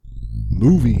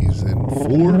movies in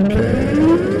 4K.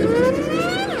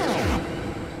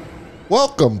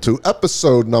 Welcome to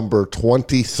episode number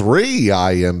 23.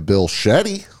 I am Bill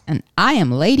Shetty. And I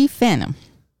am Lady Phantom.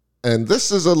 And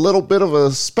this is a little bit of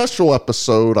a special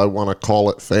episode, I want to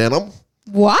call it, Phantom.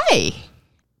 Why?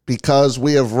 Because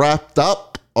we have wrapped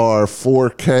up our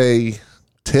 4K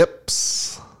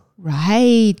tips.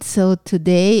 Right. So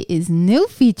today is new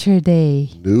feature day.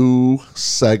 New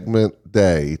segment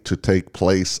day to take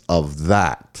place of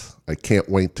that. I can't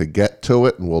wait to get to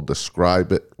it, and we'll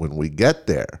describe it when we get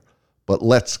there. But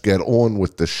let's get on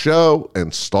with the show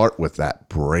and start with that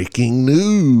breaking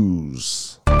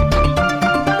news.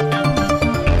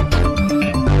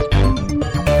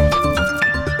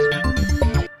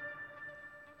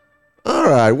 All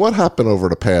right, what happened over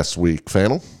the past week,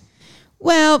 Phantom?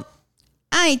 Well,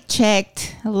 I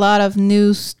checked a lot of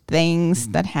news things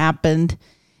that happened,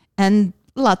 and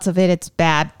lots of it's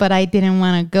bad, but I didn't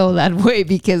want to go that way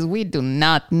because we do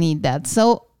not need that.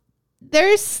 So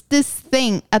there's this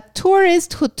thing. A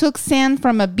tourist who took sand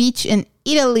from a beach in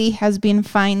Italy has been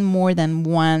fined more than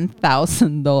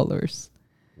 $1,000.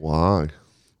 Why?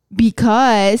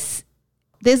 Because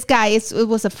this guy, it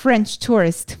was a French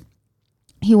tourist.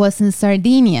 He was in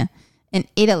Sardinia in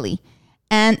Italy.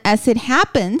 And as it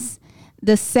happens,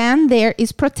 the sand there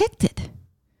is protected.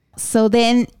 So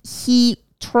then he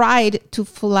tried to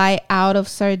fly out of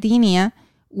Sardinia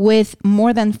with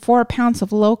more than 4 pounds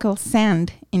of local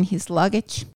sand in his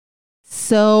luggage.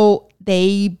 So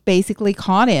they basically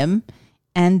caught him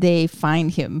and they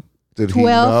fined him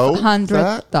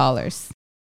 $1,200.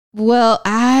 Well,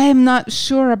 I'm not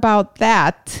sure about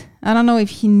that. I don't know if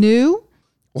he knew.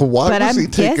 Well, why was he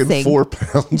taking 4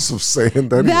 pounds of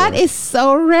sand anyway? That is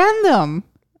so random.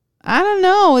 I don't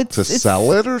know. To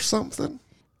sell it or something?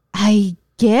 I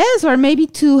guess, or maybe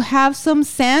to have some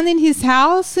sand in his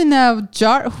house in a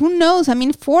jar. Who knows? I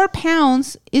mean, 4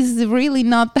 pounds is really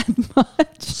not that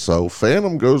much. So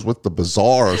Phantom goes with the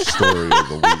bizarre story of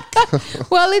the week.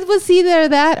 Well, it was either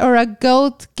that or a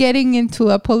goat getting into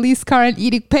a police car and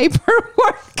eating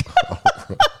paperwork.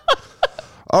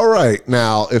 All right.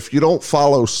 Now, if you don't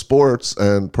follow sports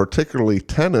and particularly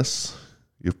tennis,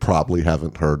 you probably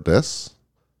haven't heard this,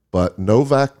 but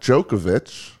Novak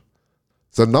Djokovic,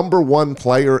 the number one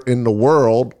player in the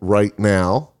world right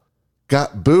now,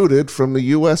 got booted from the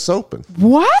U.S. Open.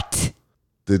 What?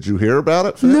 Did you hear about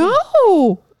it, Phantom?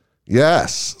 No.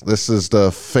 Yes. This is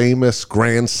the famous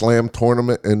Grand Slam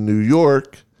tournament in New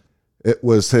York. It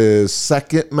was his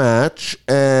second match,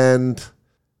 and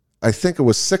I think it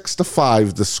was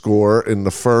 6-5 the score in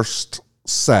the first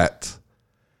set.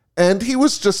 And he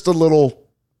was just a little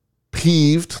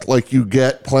peeved, like you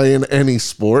get playing any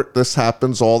sport. This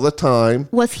happens all the time.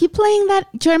 Was he playing that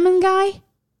German guy?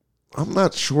 I'm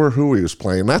not sure who he was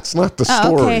playing. That's not the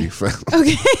story.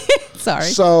 Okay. Sorry.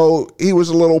 So he was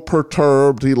a little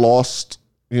perturbed. He lost,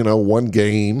 one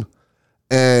game,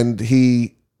 and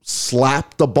he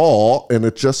slapped the ball, and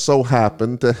it just so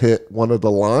happened to hit one of the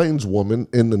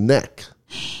lineswomen in the neck.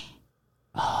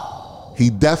 Oh. He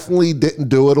definitely didn't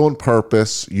do it on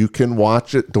purpose. You can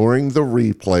watch it during the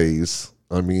replays.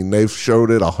 I mean, they've showed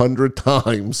it 100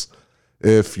 times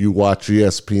if you watch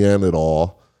ESPN at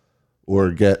all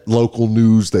or get local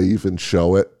news, they even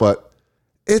show it. But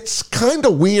it's kind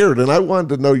of weird, and I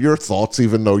wanted to know your thoughts,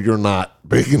 even though you're not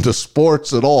big into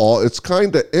sports at all. It's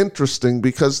kind of interesting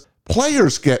because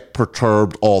players get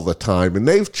perturbed all the time, and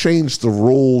they've changed the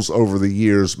rules over the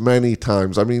years many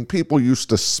times. I mean, people used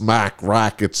to smack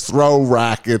rackets, throw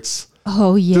rackets,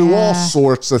 do all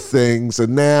sorts of things,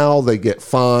 and now they get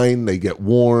fined, they get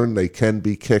warned, they can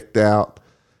be kicked out.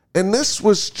 And this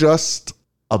was just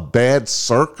a bad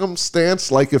circumstance.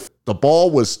 Like if the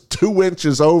ball was 2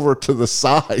 inches over to the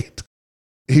side,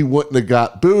 he wouldn't have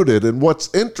got booted. And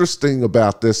what's interesting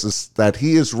about this is that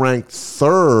he is ranked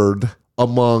third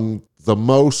among the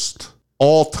most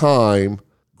all-time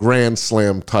Grand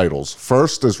Slam titles.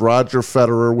 First is Roger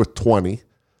Federer with 20.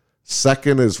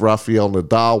 Second is Rafael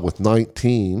Nadal with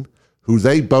 19, who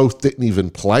they both didn't even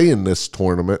play in this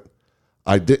tournament.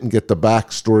 I didn't get the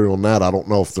backstory on that. I don't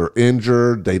know if they're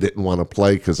injured, they didn't want to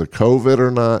play because of COVID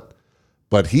or not.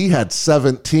 But he had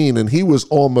 17, and he was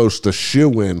almost a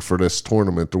shoo-in for this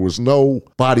tournament. There was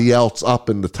nobody else up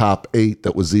in the top 8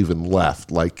 that was even left.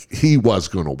 Like, he was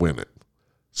going to win it.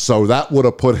 So that would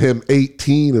have put him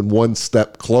 18 and one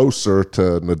step closer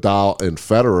to Nadal and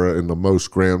Federer in the most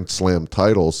Grand Slam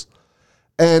titles.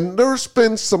 And there's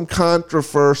been some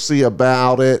controversy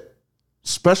about it,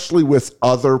 especially with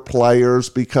other players,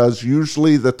 because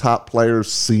usually the top players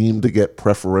seem to get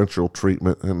preferential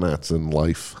treatment, and that's in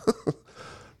life.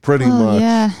 Pretty much.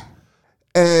 Yeah.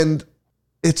 And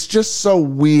it's just so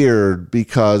weird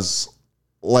because,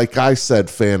 like I said,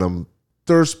 Phantom,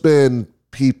 there's been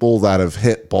people that have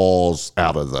hit balls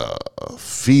out of the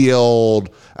field,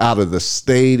 out of the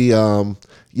stadium.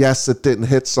 Yes, it didn't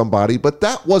hit somebody, but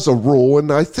that was a rule,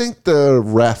 and I think the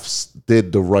refs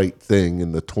did the right thing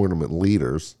in the tournament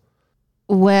leaders.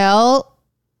 Well,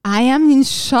 I am in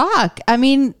shock. I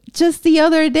mean, just the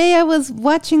other day I was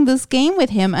watching this game with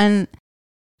him, and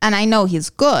I know he's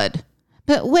good.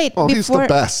 But wait, well, he's the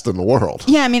best in the world.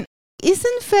 Yeah, I mean,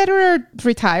 isn't Federer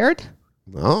retired?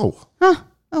 No. Huh.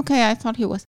 Okay, I thought he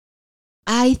was.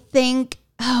 I think,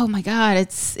 oh my God,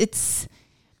 it's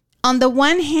on the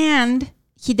one hand,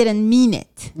 he didn't mean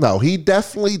it. No, he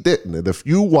definitely didn't. And if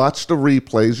you watch the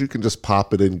replays, you can just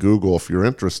pop it in Google if you're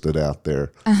interested out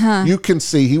there. You can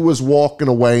see he was walking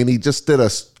away and he just did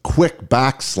a quick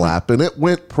back slap, and it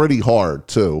went pretty hard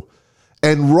too.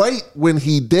 And right when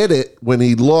he did it, when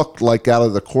he looked like out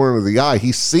of the corner of the eye,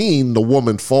 he seen the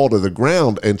woman fall to the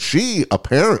ground, and she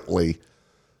apparently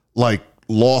like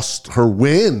lost her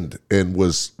wind and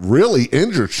was really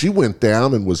injured. She went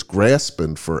down and was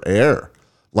grasping for air.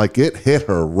 Like it hit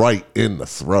her right in the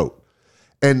throat.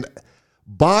 And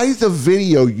by the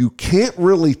video, you can't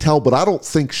really tell, but I don't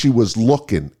think she was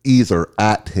looking either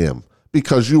at him,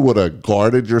 because you would have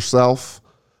guarded yourself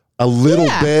a little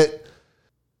bit.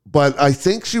 But I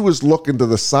think she was looking to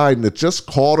the side, and it just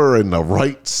caught her in the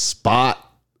right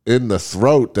spot in the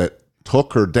throat that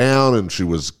took her down, and she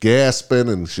was gasping,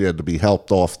 and she had to be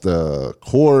helped off the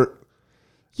court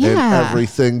and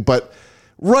everything. But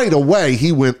right away,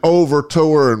 he went over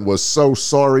to her and was so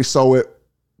sorry. So it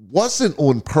wasn't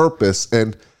on purpose.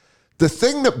 And the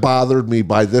thing that bothered me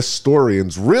by this story,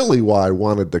 and really why I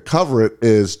wanted to cover it,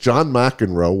 is John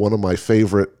McEnroe, one of my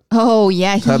favorite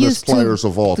he used players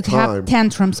of all to time. have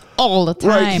tantrums all the time.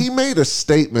 Right, he made a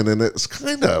statement, and it's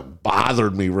kind of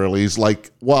bothered me, really. He's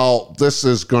like, well, this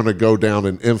is going to go down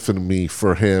in infamy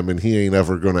for him, and he ain't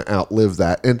ever going to outlive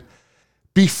that. And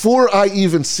before I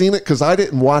even seen it, because I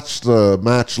didn't watch the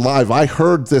match live, I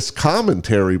heard this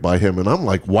commentary by him, and I'm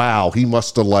like, wow, he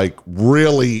must have like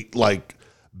really like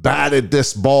batted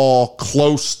this ball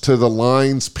close to the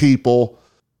lines people,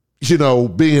 you know,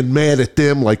 being mad at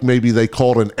them, like maybe they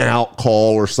called an out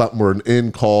call or something, or an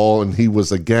in call, and he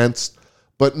was against.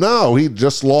 But no, he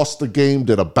just lost the game,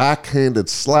 did a backhanded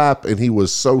slap, and he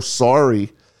was so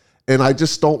sorry. And I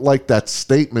just don't like that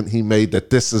statement he made that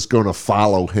this is going to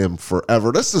follow him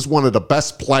forever. This is one of the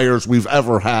best players we've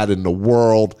ever had in the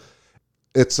world.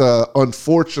 It's an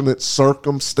unfortunate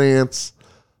circumstance,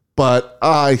 but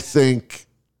I think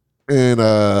in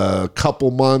a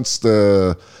couple months,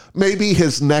 maybe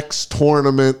his next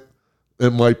tournament,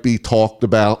 it might be talked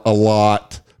about a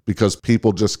lot because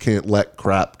people just can't let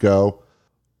crap go.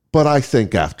 But I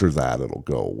think after that, it'll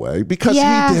go away because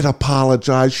he did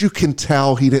apologize. You can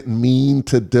tell he didn't mean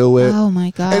to do it. Oh,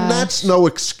 my God. And that's no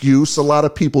excuse. A lot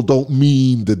of people don't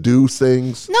mean to do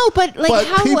things. No, but like,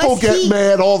 how people was get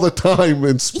mad all the time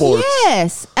in sports.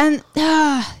 Yes. And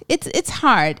it's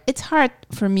hard. It's hard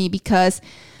for me because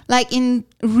like in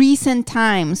recent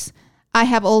times, I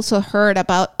have also heard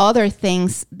about other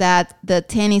things that the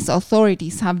tennis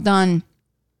authorities have done.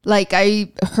 Like I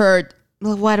heard,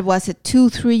 what was it,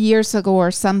 2-3 years ago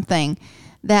or something,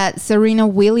 that Serena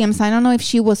Williams, I don't know if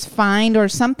she was fined or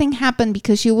something happened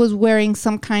because she was wearing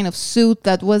some kind of suit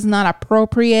that was not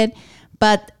appropriate,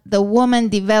 but the woman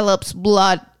develops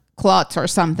blood clots or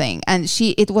something, and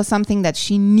it was something that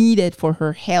she needed for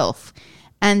her health.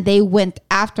 And they went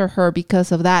after her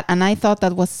because of that. And I thought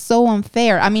that was so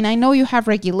unfair. I mean, I know you have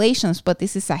regulations, but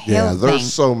this is a health thing. Yeah,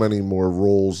 there's so many more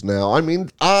rules now. I mean,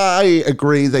 I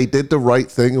agree. They did the right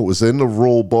thing. It was in the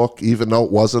rule book, even though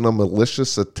it wasn't a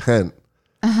malicious intent.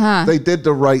 They did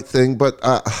the right thing, but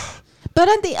at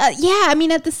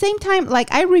the same time,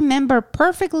 like I remember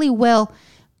perfectly well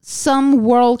some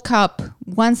World Cup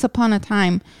once upon a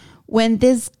time when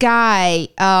this guy,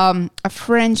 a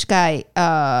French guy,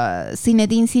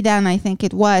 Zinedine Zidane, I think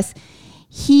it was,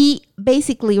 he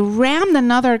basically rammed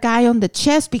another guy on the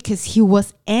chest because he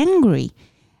was angry.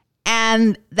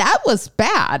 And that was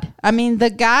bad. I mean, the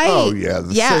guy. Oh yeah,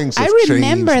 things have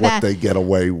changed what they get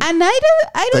away with. And I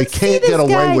don't. They can't get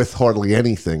away with hardly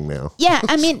anything now. Yeah,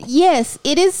 I mean, yes,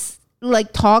 it is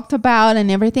like talked about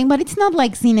and everything, but it's not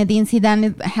like Zinedine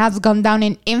Zidane has gone down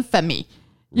in infamy,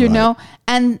 you know.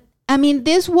 And I mean,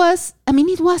 it was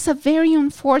a very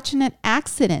unfortunate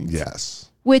accident. Yes.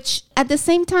 Which at the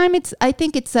same time, I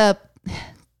think it's a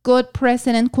good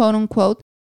precedent, quote unquote,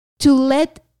 to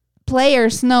let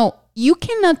players know you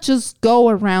cannot just go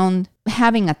around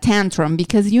having a tantrum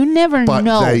because you never But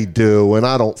know. they do, and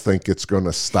I don't think it's going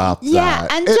to stop Yeah,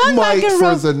 that. and it John might McEnroe-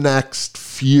 for the next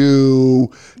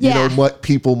few, Yeah. what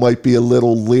people might be a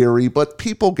little leery, but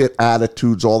people get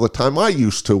attitudes all the time. I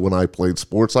used to when I played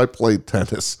sports. I played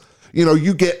tennis.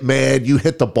 You get mad, you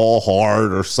hit the ball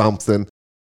hard or something.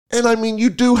 And I mean, you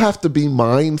do have to be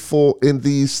mindful in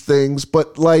these things,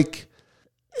 but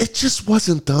it just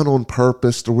wasn't done on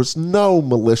purpose. There was no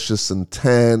malicious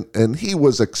intent, and he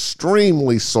was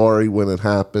extremely sorry when it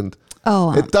happened.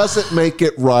 Oh, It doesn't make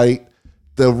it right.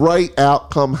 The right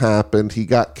outcome happened. He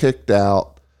got kicked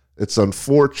out. It's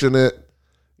unfortunate.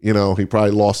 He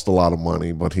probably lost a lot of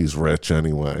money, but he's rich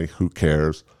anyway. Who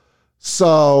cares?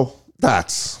 So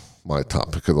that's my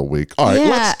topic of the week. All right, Yeah,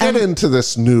 let's get into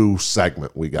this new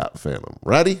segment we got, Phantom.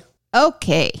 Ready?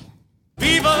 okay.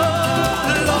 Viva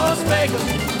Las Vegas.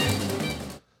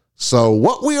 So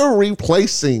what we are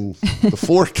replacing the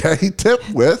 4K tip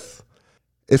with,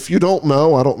 if you don't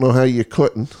know, I don't know how you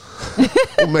couldn't.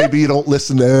 Or maybe you don't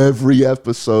listen to every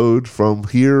episode from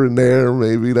here and there.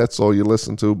 Maybe that's all you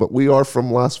listen to. But we are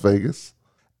from Las Vegas.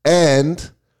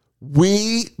 And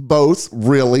we both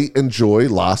really enjoy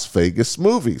Las Vegas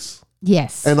movies.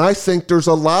 Yes. And I think there's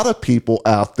a lot of people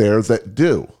out there that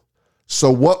do. So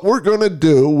what we're going to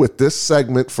do with this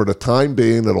segment for the time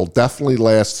being, it'll definitely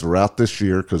last throughout this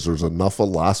year because there's enough of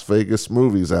Las Vegas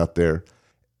movies out there,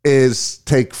 is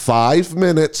take 5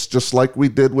 minutes, just like we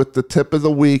did with the tip of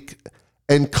the week,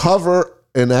 and cover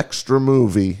an extra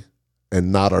movie and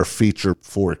not our feature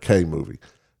 4K movie.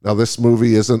 Now, this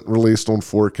movie isn't released on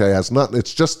 4K, has nothing.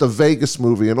 It's just a Vegas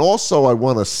movie. And also, I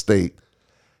want to state,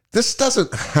 this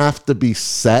doesn't have to be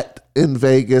set in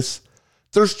Vegas.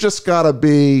 There's just got to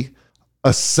be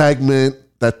a segment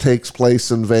that takes place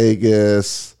in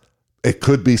Vegas. It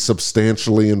could be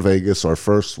substantially in Vegas. Our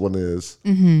first one is.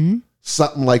 Mm-hmm.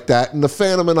 Something like that. And the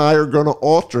Phantom and I are going to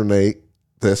alternate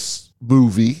this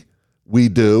movie. We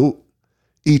do.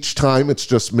 Each time it's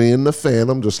just me and the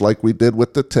Phantom, just like we did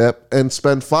with the tip, and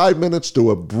spend 5 minutes,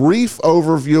 do a brief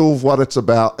overview of what it's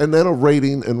about, and then a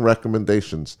rating and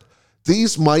recommendations.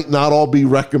 These might not all be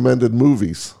recommended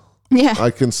movies. Yeah.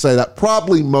 I can say that.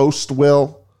 Probably most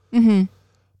will. Mm-hmm.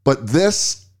 But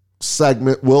this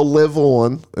segment will live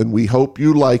on, and we hope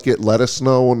you like it. Let us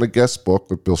know on the guest book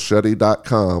at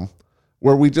BillShetty.com,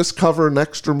 where we just cover an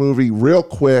extra movie real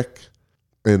quick,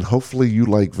 and hopefully you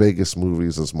like Vegas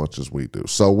movies as much as we do.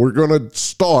 So we're going to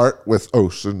start with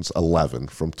Ocean's 11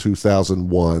 from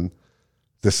 2001.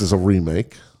 This is a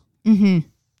remake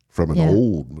from an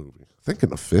old movie, I think in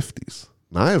the 50s.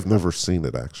 Now, I have never seen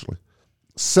it, actually.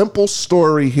 Simple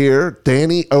story here.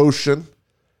 Danny Ocean.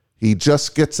 He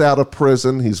just gets out of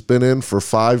prison. He's been in for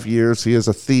 5 years. He is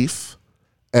a thief.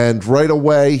 And right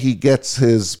away, he gets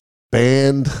his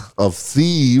band of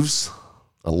thieves,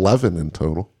 11 in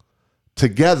total,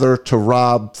 together to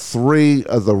rob 3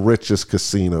 of the richest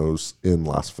casinos in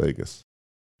Las Vegas.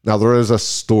 Now, there is a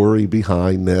story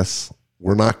behind this.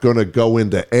 We're not going to go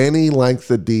into any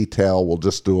length of detail. We'll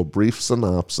just do a brief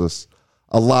synopsis.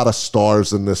 A lot of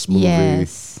stars in this movie.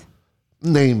 Yes.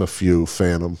 Name a few,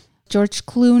 Phantom. George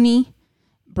Clooney,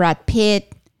 Brad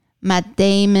Pitt, Matt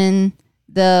Damon,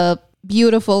 the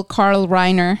beautiful Carl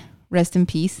Reiner, rest in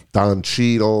peace. Don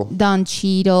Cheadle. Don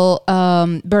Cheadle,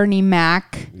 Bernie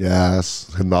Mac.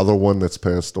 Yes. Another one that's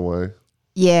passed away.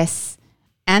 Yes.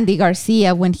 Andy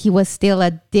Garcia when he was still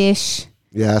a dish.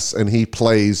 Yes. And he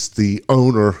plays the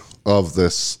owner of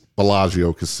this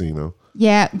Bellagio casino.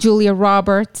 Yeah. Julia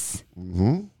Roberts.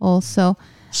 Also.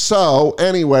 So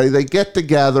anyway, they get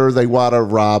together. They want to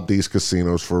rob these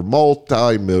casinos for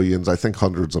multi-millions, I think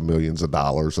hundreds of millions of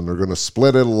dollars. And they're going to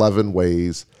split it 11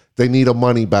 ways. They need a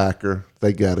money backer.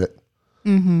 They get it.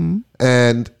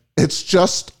 And it's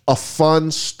just a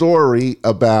fun story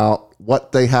about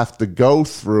what they have to go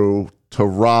through to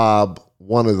rob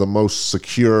one of the most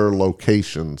secure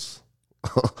locations,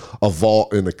 a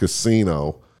vault in a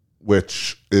casino,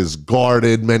 which is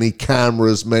guarded, many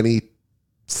cameras, many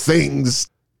things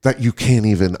that you can't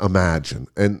even imagine.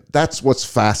 And that's what's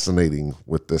fascinating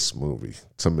with this movie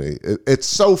to me. It's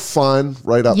so fun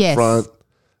right up front,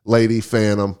 Lady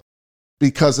Phantom,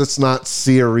 because it's not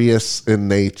serious in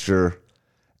nature.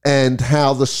 And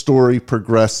how the story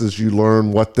progresses, you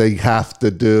learn what they have to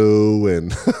do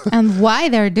and And why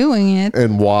they're doing it.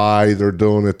 and why they're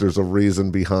doing it. There's a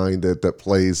reason behind it that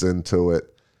plays into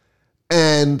it.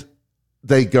 And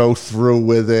they go through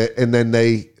with it, and then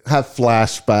they have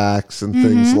flashbacks and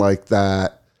things like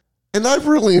that. And I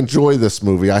really enjoy this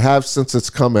movie. I have since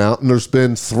it's come out, and there's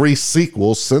been 3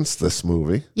 sequels since this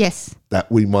movie Yes.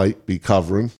 that we might be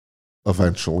covering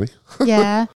eventually.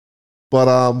 Yeah.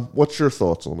 But what's your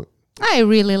thoughts on it? I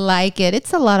really like it.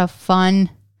 It's a lot of fun.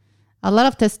 A lot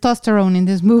of testosterone in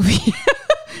this movie.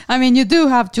 I mean, you do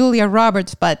have Julia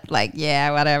Roberts, but like,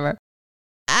 yeah, whatever.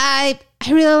 I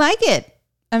really like it.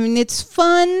 I mean, it's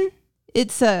fun.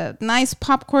 It's a nice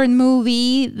popcorn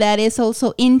movie that is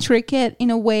also intricate in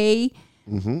a way.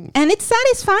 Mm-hmm. And it's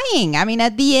satisfying. I mean,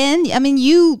 at the end, I mean,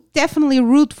 you definitely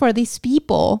root for these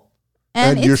people.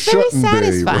 And it's very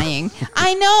satisfying.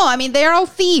 I know. I mean, they're all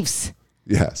thieves.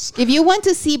 Yes. If you want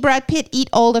to see Brad Pitt eat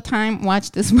all the time,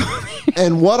 watch this movie.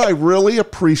 And what I really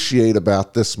appreciate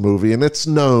about this movie, and it's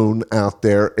known out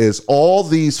there, is all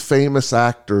these famous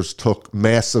actors took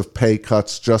massive pay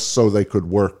cuts just so they could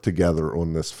work together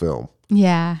on this film.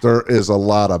 Yeah. There is a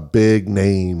lot of big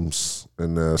names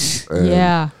in this. And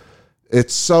yeah.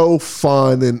 It's so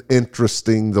fun and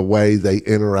interesting the way they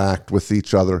interact with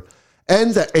each other.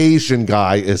 And the Asian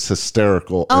guy is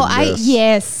hysterical.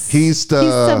 Yes. He's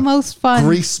the most fun.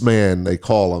 grease man, they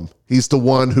call him. He's the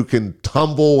one who can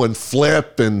tumble and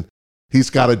flip, and he's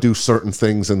got to do certain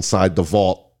things inside the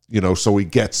vault, so he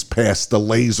gets past the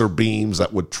laser beams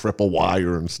that would trip a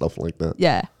wire and stuff like that.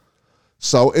 Yeah.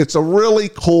 So it's a really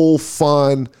cool,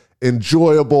 fun,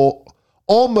 enjoyable,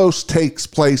 almost takes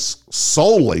place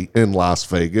solely in Las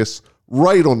Vegas,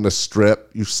 right on the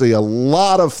Strip. You see a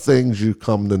lot of things you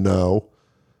come to know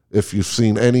if you've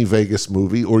seen any Vegas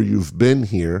movie or you've been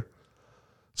here.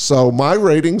 So my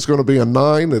rating's going to be a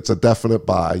 9. It's a definite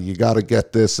buy. You got to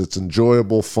get this. It's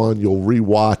enjoyable, fun. You'll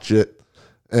rewatch it.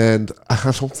 And I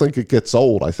don't think it gets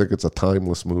old. I think it's a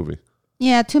timeless movie.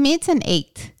 Yeah, to me, it's an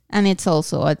 8. And it's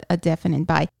also a definite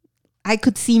buy. I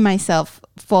could see myself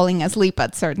falling asleep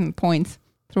at certain points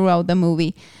throughout the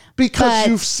movie. Because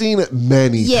you've seen it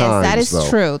many times. Yes, that is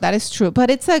true. That is true. But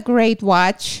it's a great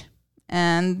watch.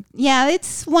 And yeah,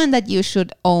 it's one that you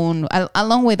should own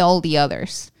along with all the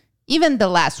others. Even the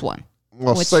last one.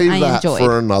 Well, save that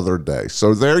for another day.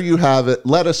 So there you have it.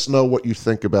 Let us know what you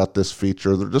think about this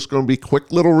feature. They're just going to be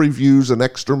quick little reviews, an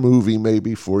extra movie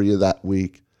maybe for you that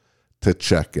week to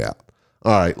check out.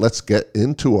 All right, let's get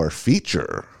into our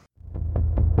feature.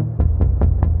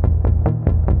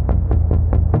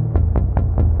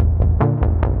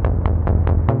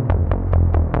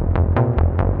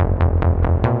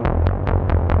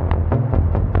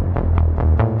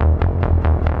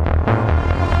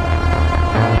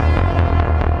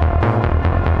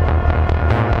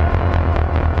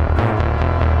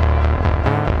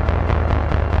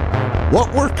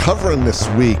 What we're covering this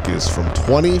week is from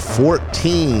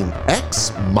 2014,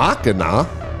 Ex Machina.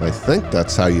 I think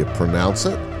that's how you pronounce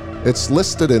it. It's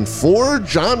listed in 4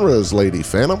 genres, Lady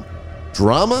Phantom: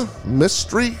 drama,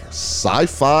 mystery,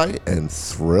 sci-fi, and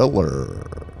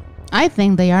thriller. I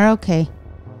think they are okay.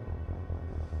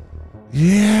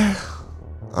 Yeah,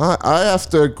 I have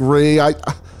to agree. I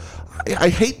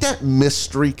hate that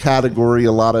mystery category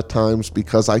a lot of times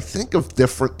because I think of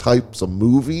different types of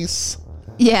movies.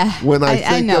 Yeah. When I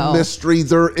think of mystery,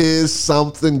 there is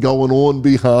something going on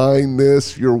behind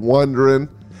this. You're wondering.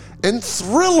 And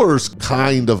thriller's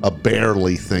kind of a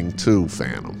barely thing too,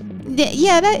 Phantom.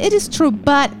 Yeah, it is true,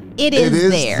 but it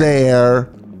is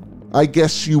there. I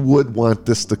guess you would want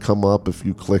this to come up if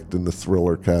you clicked in the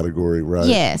thriller category, right?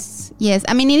 Yes.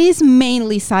 I mean, it is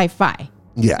mainly sci-fi.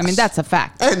 Yes. I mean, that's a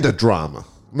fact. And a drama,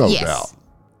 no doubt.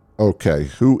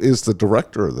 Okay, who is the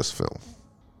director of this film?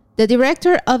 The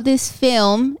director of this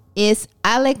film is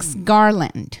Alex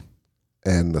Garland.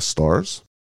 And the stars?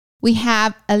 We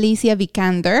have Alicia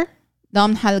Vikander,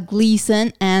 Domhnall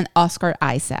Gleeson, and Oscar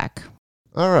Isaac.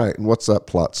 All right, and what's that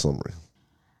plot summary?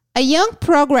 A young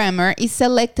programmer is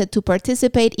selected to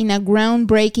participate in a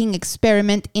groundbreaking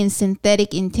experiment in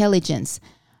synthetic intelligence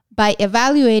by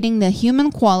evaluating the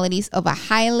human qualities of a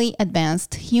highly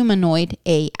advanced humanoid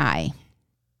AI.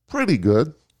 Pretty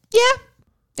good. Yeah.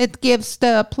 It gives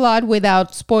the plot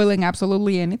without spoiling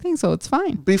absolutely anything, so it's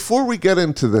fine. Before we get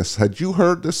into this, had you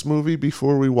heard this movie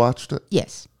before we watched it?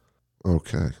 Yes.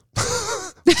 Okay.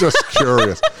 Just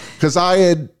curious. Because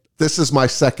this is my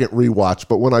second rewatch,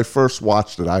 but when I first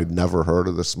watched it, I'd never heard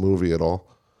of this movie at all.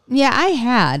 Yeah, I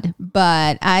had,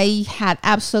 but I had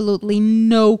absolutely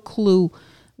no clue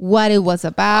what it was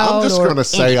about. I'm just going to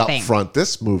say up anything. front,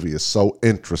 this movie is so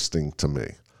interesting to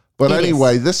me. But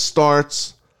anyway, this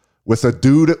starts with a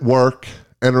dude at work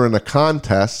entering a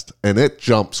contest, and it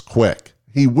jumps quick.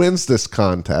 He wins this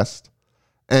contest,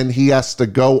 and he has to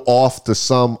go off to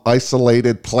some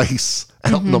isolated place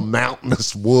out in the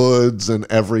mountainous woods and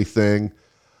everything.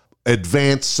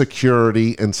 Advanced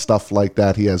security and stuff like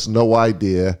that. He has no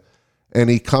idea. And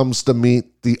he comes to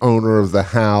meet the owner of the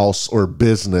house or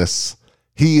business.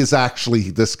 He is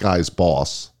actually this guy's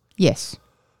boss. Yes.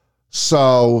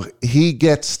 So he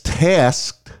gets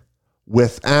tasked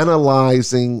with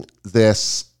analyzing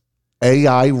this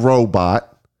AI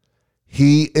robot.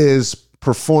 He is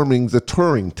performing the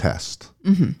Turing test.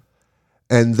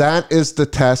 And that is the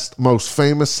test most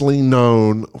famously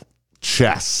known,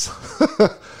 chess.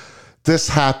 This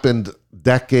happened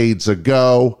decades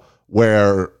ago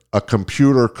where a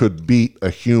computer could beat a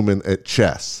human at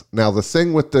chess. Now, the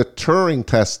thing with the Turing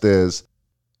test is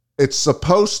it's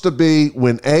supposed to be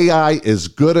when AI is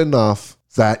good enough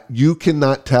that you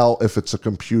cannot tell if it's a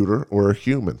computer or a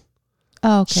human.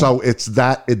 Oh, okay. So it's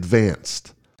that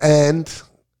advanced. And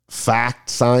fact,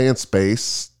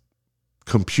 science-based,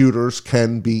 computers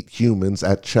can beat humans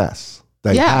at chess.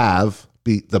 They have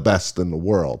beat the best in the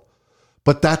world.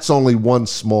 But that's only one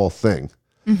small thing.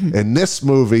 In this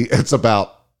movie, it's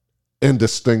about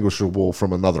indistinguishable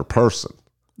from another person.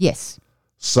 Yes.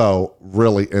 So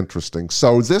really interesting.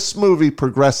 So this movie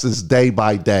progresses day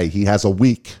by day. He has a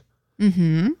week.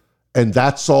 And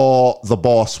that's all the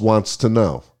boss wants to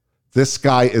know. This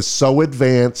guy is so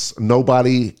advanced.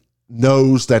 Nobody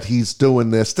knows that he's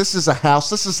doing this. This is a house.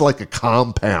 This is like a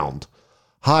compound.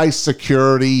 High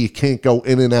security. You can't go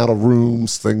in and out of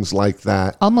rooms, things like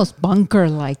that. Almost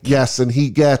bunker-like. Yes, and he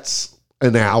gets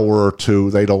an hour or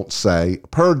two, they don't say,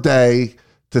 per day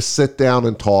to sit down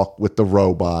and talk with the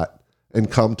robot and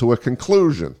come to a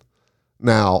conclusion.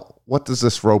 Now, what does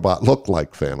this robot look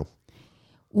like, Phantom?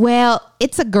 Well,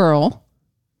 it's a girl,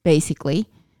 basically.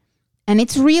 And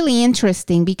it's really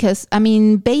interesting because, I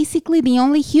mean, basically the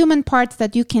only human parts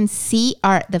that you can see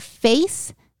are the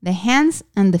face, the hands,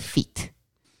 and the feet.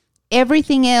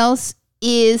 Everything else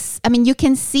is, I mean, you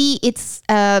can see it's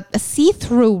a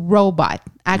see-through robot,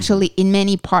 actually, in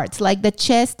many parts. Like the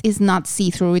chest is not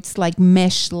see-through. It's like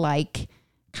mesh-like,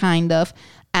 kind of.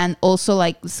 And also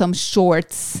like some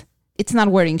shorts. It's not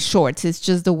wearing shorts. It's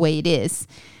just the way it is.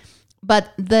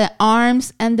 But the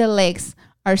arms and the legs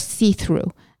are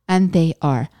see-through. And they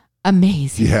are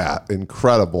amazing. Yeah,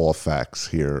 incredible effects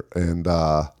here. And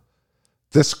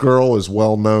this girl is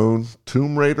well known.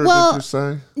 Tomb Raider, did you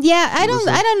say? Yeah, I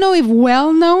don't know if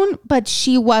well known, but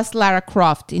she was Lara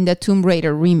Croft in the Tomb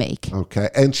Raider remake. Okay,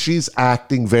 and she's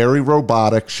acting very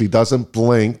robotic. She doesn't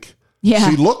blink. Yeah.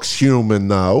 She looks human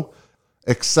though,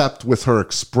 except with her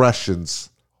expressions,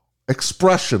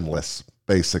 expressionless.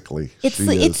 Basically,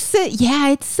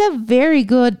 it's a very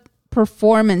good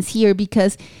performance here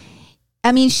because,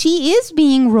 I mean, she is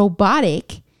being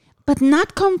robotic, but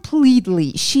not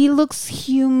completely. She looks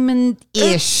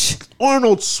human-ish.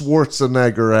 Arnold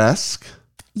Schwarzenegger-esque.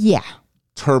 Yeah.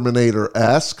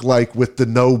 Terminator-esque, like with the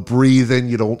no breathing,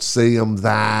 you don't see them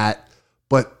that.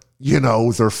 But, you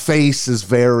know, their face is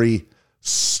very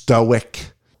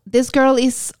stoic. This girl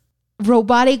is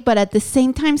robotic, but at the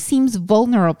same time seems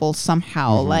vulnerable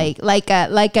somehow, like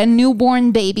a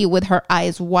newborn baby with her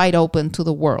eyes wide open to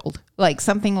the world, like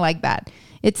something like that.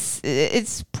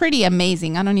 It's pretty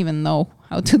amazing. I don't even know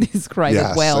how to describe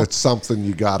it well. Yes, it's something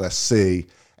you gotta see.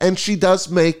 And she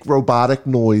does make robotic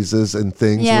noises and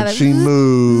things when she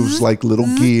moves, like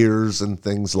little gears and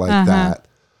things like that.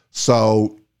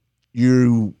 So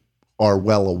you are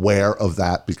well aware of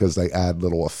that because they add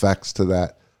little effects to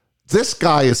that. This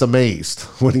guy is amazed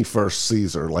when he first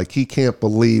sees her. Like, he can't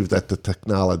believe that the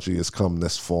technology has come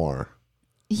this far.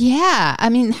 Yeah. I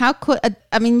mean,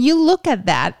 you look at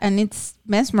that and it's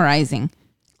mesmerizing.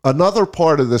 Another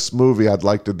part of this movie I'd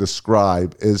like to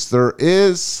describe is there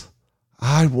is,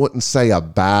 I wouldn't say a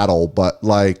battle, but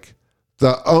like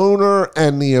the owner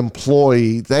and the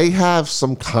employee, they have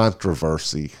some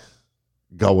controversy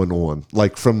going on,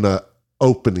 like from the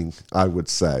opening, I would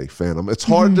say, Phantom. It's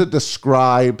hard to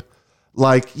describe.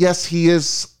 Like, yes, he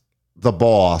is the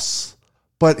boss,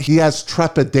 but he has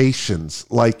trepidations.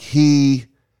 Like, he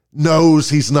knows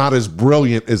he's not as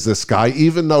brilliant as this guy,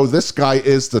 even though this guy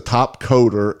is the top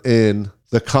coder in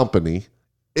the company.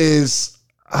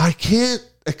 I can't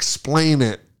explain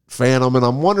it, Phantom, and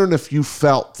I'm wondering if you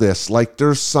felt this. Like,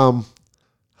 there's some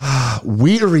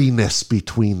weariness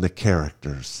between the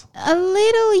characters. A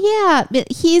little, yeah.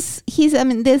 But he's I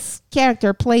mean, this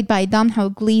character played by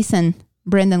Domhnall Gleeson,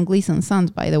 Brendan Gleeson's son,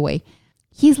 by the way.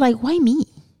 He's like, why me?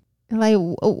 Like,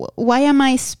 why am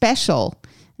I special?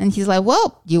 And he's like,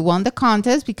 well, you won the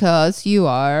contest because you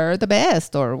are the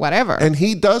best or whatever. And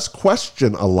he does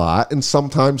question a lot, and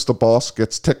sometimes the boss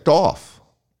gets ticked off.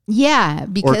 Yeah,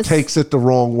 because... Or takes it the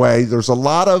wrong way. There's a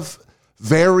lot of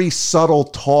very subtle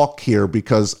talk here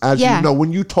because, as you know,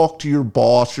 when you talk to your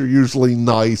boss, you're usually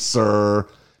nicer.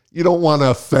 You don't want to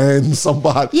offend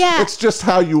somebody. Yeah. It's just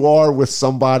how you are with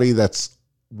somebody that's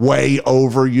way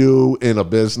over you in a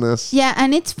business. Yeah,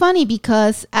 and it's funny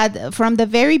because from the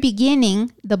very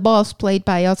beginning, the boss, played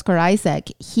by Oscar Isaac,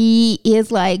 he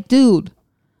is like, dude,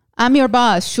 I'm your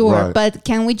boss, sure, Right. but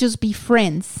can we just be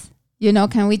friends? You know,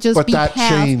 can we just But be that pals?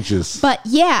 changes. But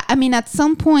yeah, I mean, at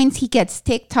some points he gets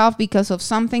ticked off because of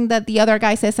something that the other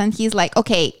guy says, and he's like,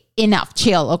 okay, enough,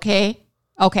 chill, okay?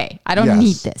 Okay, I don't Yes.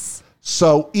 need this.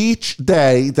 So each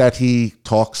day that he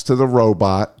talks to the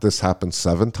robot, this happens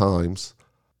 7 times,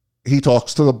 he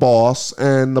talks to the boss,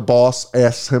 and the boss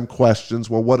asks him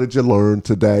questions. Well, what did you learn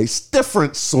today?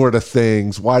 Different sort of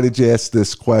things. Why did you ask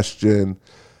this question?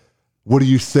 What do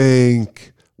you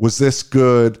think? Was this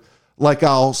good? Like,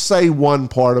 I'll say one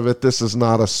part of it. This is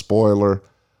not a spoiler.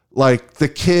 Like, the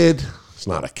kid, he's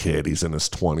not a kid. He's in his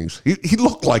 20s. He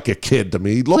looked like a kid to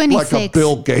me. He looked like a 26.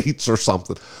 Bill Gates or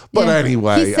something. But Yeah.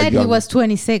 anyway. He a said he young was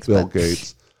 26, Bill but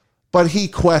Gates. But he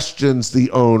questions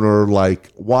the owner,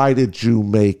 like, why did you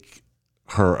make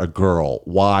her a girl?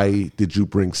 Why did you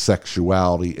bring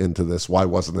sexuality into this? Why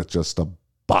wasn't it just a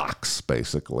box,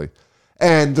 basically?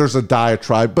 And there's a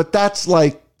diatribe, but that's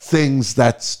like things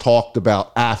that's talked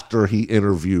about after he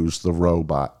interviews the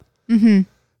robot.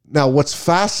 Now, what's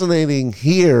fascinating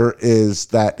here is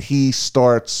that he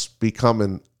starts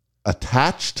becoming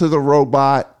attached to the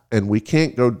robot, and we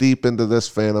can't go deep into this,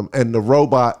 Phantom, and the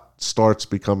robot starts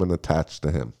becoming attached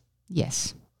to him.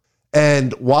 yes.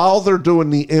 And while they're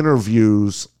doing the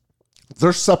interviews,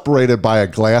 they're separated by a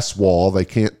glass wall. They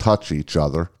can't touch each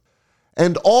other.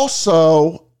 And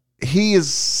also, he is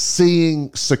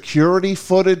seeing security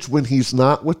footage when he's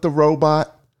not with the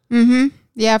robot.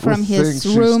 Yeah, from with his things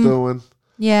she's room. doing.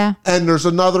 Yeah. And there's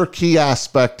another key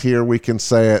aspect here. We can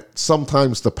say it.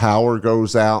 Sometimes the power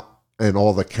goes out and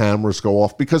all the cameras go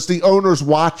off because the owner's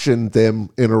watching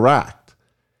them interact.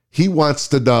 He wants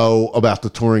to know about the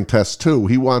Turing test too.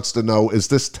 He wants to know, is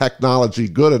this technology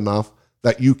good enough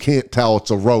that you can't tell it's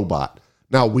a robot?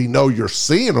 Now, we know you're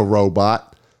seeing a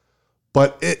robot,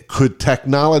 but could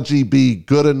technology be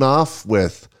good enough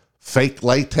with fake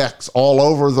latex all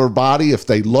over their body if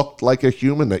they looked like a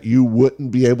human that you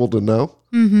wouldn't be able to know?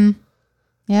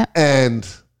 Yeah. And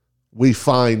we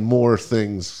find more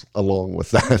things along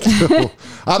with that. too.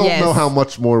 I don't Yes. know how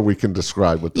much more we can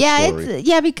describe with the Yeah,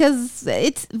 story. because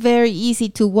it's very easy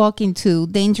to walk into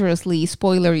dangerously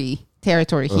spoilery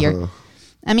territory here.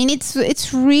 I mean,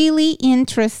 it's really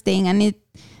interesting, and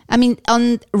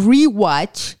on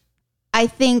rewatch, I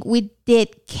think we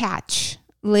did catch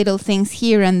little things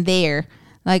here and there,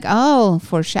 like, oh,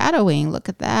 foreshadowing, look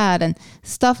at that, and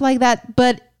stuff like that.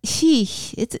 But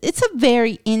it's a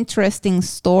very interesting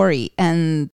story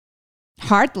and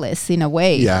heartless in a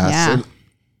way. Yes. Yeah. And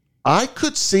I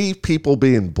could see people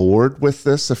being bored with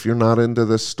this if you're not into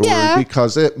this story Yeah.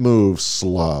 because it moves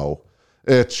slow.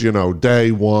 It's,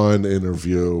 day 1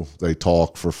 interview. They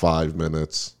talk for 5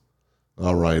 minutes.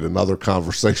 All right, another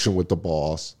conversation with the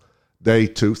boss. Day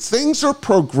 2. Things are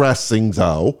progressing,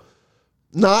 though.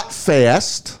 Not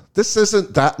fast. This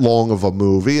isn't that long of a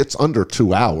movie. It's under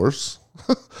 2 hours,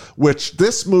 which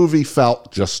this movie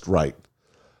felt just right.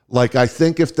 Like, I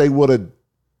think if they would have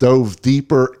dove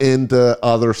deeper into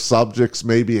other subjects,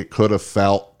 maybe it could have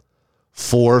felt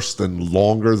forced and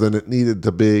longer than it needed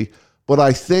to be. But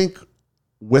I think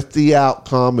with the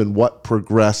outcome and what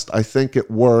progressed, I think it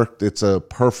worked. It's a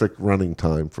perfect running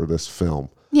time for this film.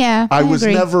 Yeah, I was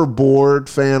agree. never bored,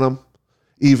 Phantom,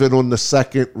 even on the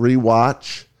second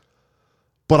rewatch.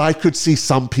 But I could see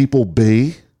some people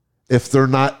be, if they're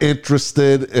not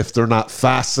interested, if they're not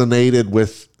fascinated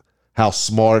with how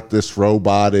smart this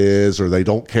robot is, or they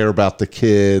don't care about the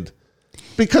kid.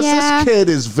 Because Yeah. this kid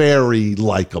is very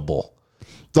likable.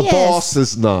 The Yes. boss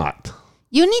is not.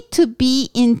 You need to be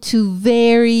into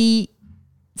very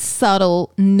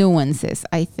subtle nuances,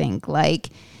 I think. Like,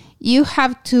 you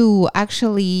have to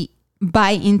actually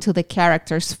buy into the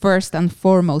characters first and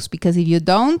foremost, because if you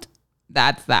don't,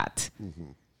 that's that.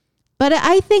 But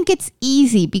I think it's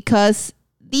easy because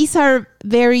these are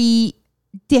very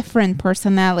different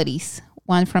personalities,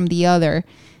 one from the other.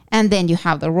 And then you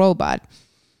have the robot.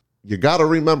 You got to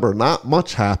remember, not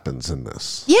much happens in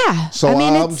this. Yeah. So I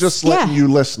mean, I'm it's- just letting you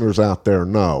listeners out there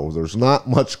know there's not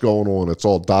much going on. It's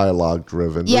all dialogue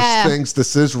driven. Yeah. There's things.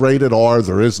 This is rated R.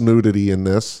 There is nudity in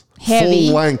this. Heavy.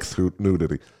 Full length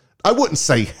nudity. I wouldn't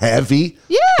say heavy.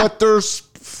 Yeah. But there's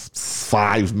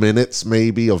 5 minutes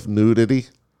maybe of nudity.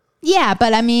 Yeah,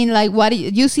 but I mean, like, what do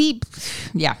you see?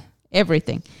 Yeah,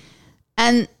 everything.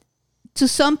 And to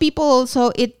some people also,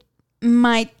 it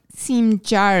might seem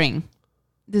jarring,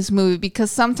 this movie, because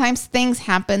sometimes things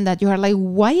happen that you are like,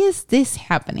 why is this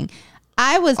happening?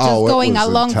 I was just Oh, it going was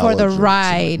along for the intelligent.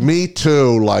 ride. Me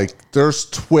too. Like, there's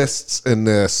twists in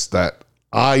this that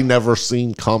I never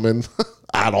seen coming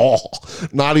at all.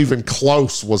 Not even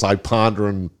close was I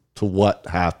pondering to what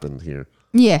happened here.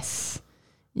 Yes.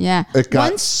 Yeah. It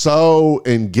got so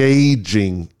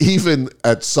engaging, even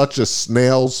at such a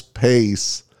snail's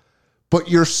pace. But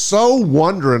you're so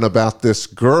wondering about this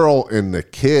girl and the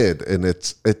kid, and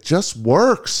it just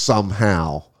works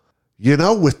somehow. You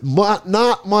know, with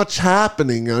not much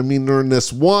happening. I mean, they're in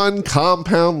this one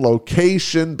compound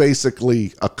location,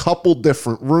 basically a couple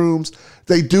different rooms.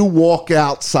 They do walk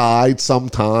outside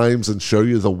sometimes and show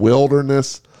you the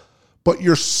wilderness. But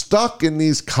you're stuck in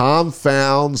these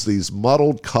confounds, these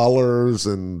muddled colors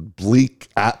and bleak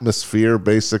atmosphere,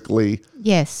 basically.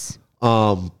 Yes.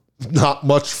 Not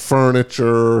much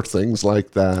furniture, things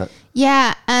like that.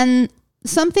 Yeah, and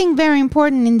something very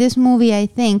important in this movie, I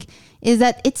think, is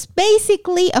that it's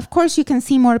basically, of course you can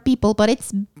see more people, but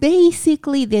it's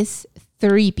basically this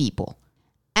 3 people.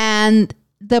 And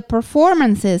the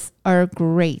performances are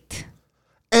great.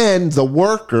 And the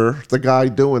worker, the guy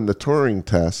doing the Turing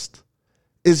test,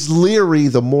 is leery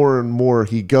the more and more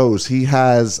he goes. He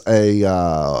has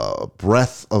a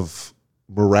breath of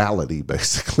morality,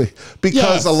 basically, because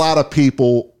Yes. a lot of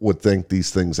people would think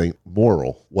these things ain't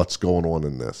moral, what's going on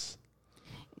in this.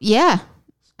 Yeah.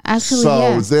 Actually, So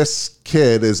yeah. this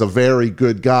kid is a very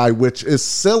good guy, which is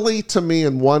silly to me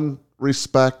in one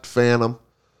respect, Phantom.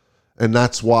 And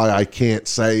that's why I can't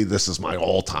say this is my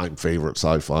all-time favorite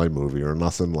sci-fi movie or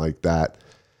nothing like that,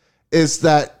 is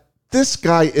that this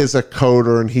guy is a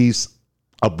coder and he's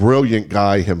a brilliant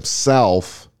guy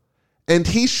himself. And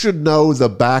he should know the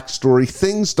backstory.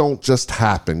 Things don't just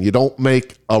happen. You don't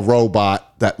make a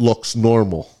robot that looks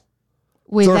normal.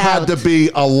 There had to be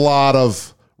a lot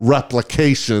of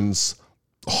replications,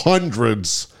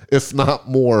 hundreds, if not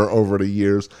more, over the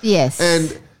years. Yes.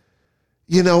 And,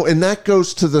 you know, and that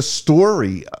goes to the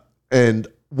story and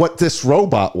what this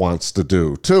robot wants to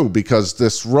do, too, because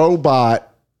this robot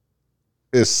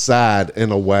is sad in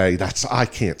a way that's I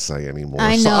can't say anymore.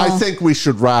 I So know. I think we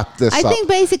should wrap this up. I think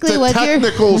basically the what you're...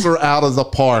 technicals are out of the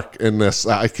park in this.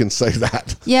 I can say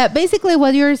that. Yeah, basically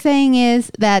what you're saying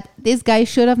is that this guy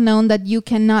should have known that you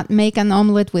cannot make an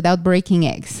omelet without breaking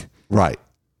eggs. Right.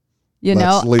 You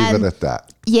Let's know? leave And it at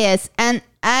that. yes, and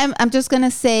I'm just going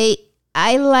to say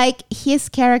I like his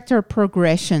character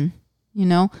progression, you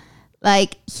know?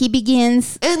 Like he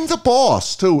begins And the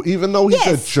boss, too. Even though he's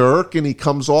Yes. a jerk and he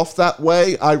comes off that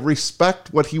way, I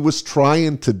respect what he was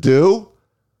trying to do.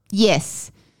 Yes.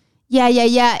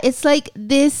 Yeah. It's like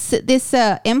this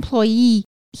employee,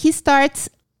 he starts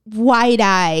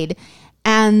wide-eyed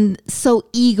and so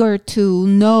eager to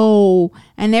know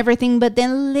and everything, but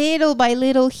then little by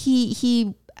little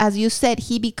he as you said,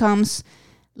 he becomes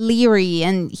leery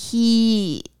and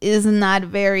he is not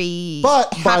very But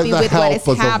by happy the with what is help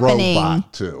of the happening.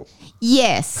 robot, too.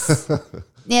 Yes.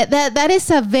 Yeah, that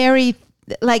is a very,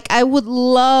 like, I would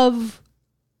love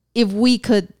if we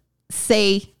could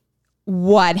say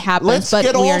what happens, Let's but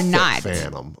get we off are not. it,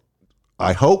 Phantom.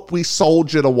 I hope we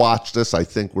sold you to watch this. I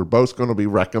think we're both going to be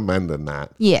recommending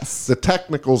that. Yes. The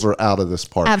technicals are out of this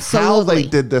part. How Absolutely. they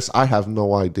did this, I have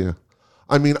no idea.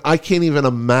 I mean, I can't even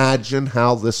imagine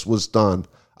how this was done.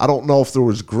 I don't know if there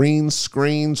was green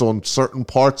screens on certain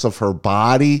parts of her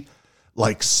body,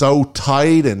 like so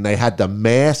tight, and they had to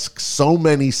mask so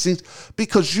many scenes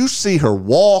because you see her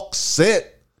walk,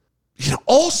 sit, you know,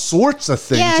 all sorts of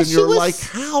things, Yeah, and she you're was- like,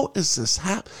 how is this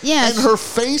happening? Yeah, and her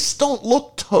face don't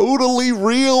look totally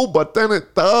real, but then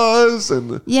it does,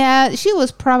 and Yeah, she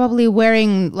was probably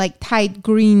wearing like tight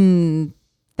green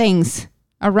things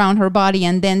around her body,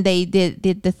 and then they did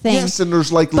the thing. yes, and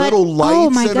there's like But- little oh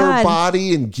lights my in her God.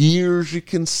 body and gears you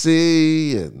can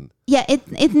see, and Yeah,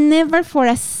 it never for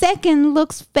a second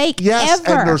looks fake. yes,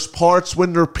 ever. and there's parts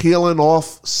when they're peeling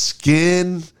off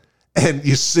skin and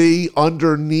you see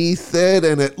underneath it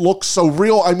and it looks so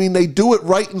real. I mean, they do it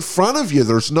right in front of you.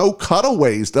 There's no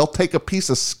cutaways. They'll take a piece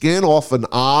of skin off an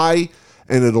eye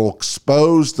and it'll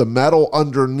expose the metal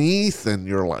underneath, and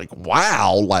you're like,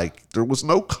 wow, like there was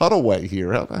no cutaway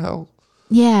here. How the hell?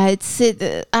 Yeah,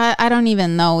 I don't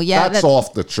even know. Yeah, That's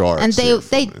off the charts. and here for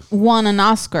they me. won an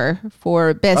Oscar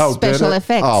for best Oh, did special it?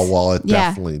 effects. Oh, well, it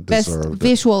definitely best deserved it.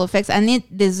 visual effects, and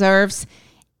it deserves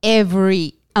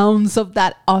every ounce of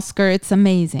that Oscar. It's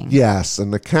amazing. Yes,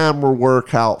 and the camera work,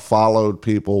 how it followed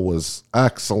people, was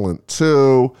excellent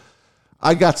too.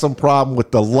 I got some problem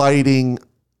with the lighting.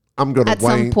 I'm going to At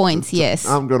wait. some points, yes.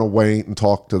 I'm going to wait and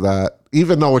talk to that,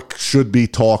 even though it should be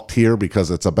talked here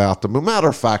because it's about the movie. Matter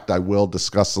of fact, I will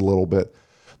discuss a little bit.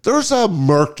 There's a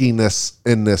murkiness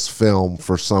in this film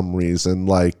for some reason.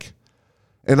 Like,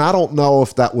 And I don't know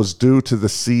if that was due to the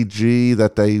CG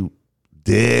that they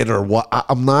did or what.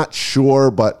 I'm not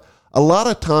sure, but a lot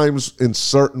of times in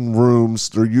certain rooms,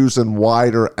 they're using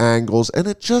wider angles, and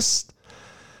it just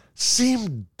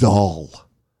seemed dull.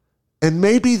 And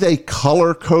maybe they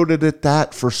color-coded it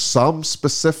that for some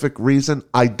specific reason.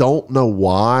 I don't know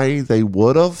why they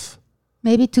would have.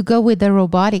 Maybe to go with the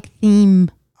robotic theme.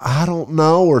 I don't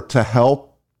know, or to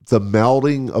help the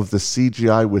melding of the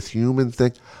CGI with human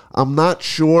thing. I'm not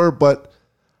sure, but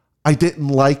I didn't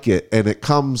like it, and it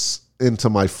comes into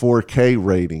my 4K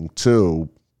rating too.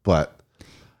 But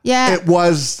Yeah. it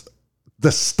was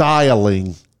the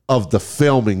styling of the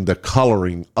filming, the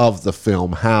coloring of the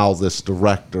film, how this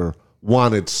director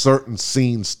wanted certain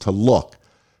scenes to look.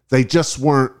 They just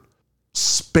weren't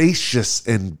spacious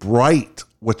and bright,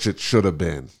 which it should have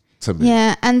been to me.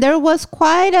 Yeah, and there was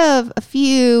quite a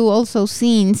few also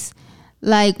scenes,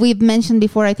 like we've mentioned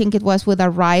before, I think it was with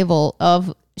Arrival,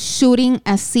 of shooting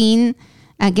a scene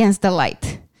against the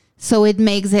light. So it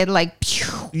makes it like...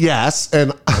 Pew. Yes,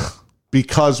 and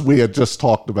because we had just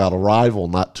talked about Arrival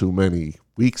not too many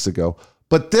weeks ago,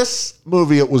 but this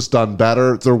movie, it was done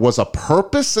better. There was a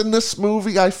purpose in this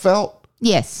movie, I felt.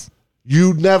 Yes.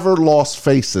 You never lost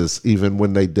faces even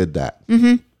when they did that.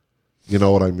 Mm-hmm. You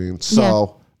know what I mean?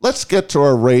 So let's get to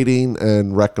our rating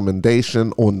and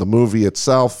recommendation on the movie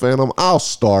itself, Phantom. I'll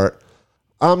start.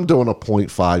 I'm doing a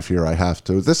 0.5 here. I have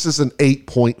to. This is an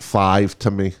 8.5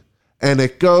 to me. And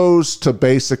it goes to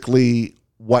basically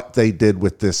what they did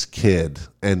with this kid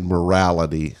and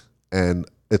morality. And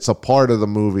it's a part of the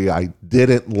movie I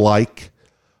didn't like,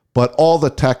 but all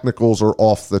the technicals are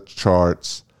off the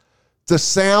charts. The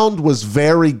sound was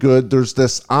very good. There's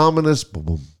this ominous boom,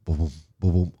 boom, boom,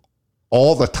 boom, boom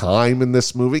all the time in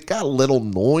this movie. It got a little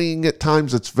annoying at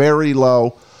times. It's very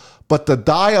low. But the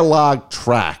dialogue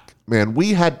track, man,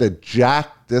 we had to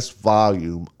jack this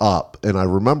volume up. And I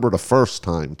remember the first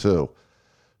time, too.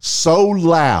 So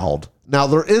loud. Now,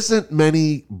 there isn't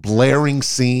many blaring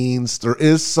scenes. There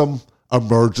is some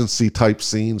emergency type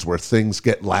scenes where things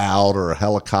get loud or a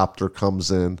helicopter comes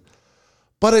in.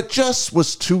 But it just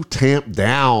was too tamped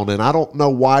down. And I don't know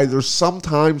why. There's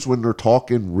sometimes when they're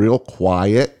talking real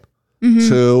quiet,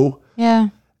 too. Yeah.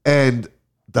 And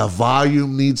the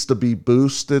volume needs to be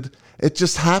boosted. It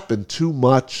just happened too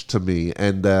much to me.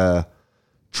 And the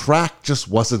track just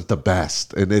wasn't the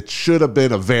best. And it should have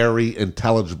been a very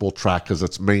intelligible track because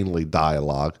it's mainly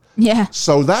dialogue. Yeah.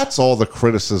 So that's all the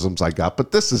criticisms I got.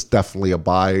 But this is definitely a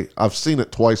buy. I've seen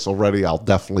it twice already. I'll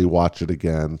definitely watch it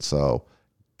again. So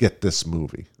get this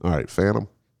movie. All right, Phantom.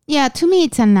 Yeah, to me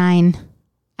it's a 9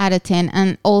 out of 10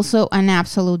 and also an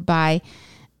absolute buy.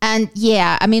 And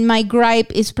yeah, I mean, my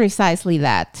gripe is precisely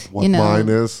that. What mine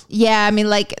is? Yeah, I mean,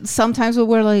 like sometimes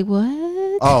we're like,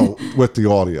 what? Oh, with the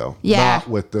audio. Yeah. Not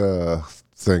with the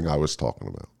thing I was talking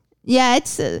about. Yeah,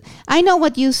 it's. I know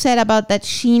what you said about that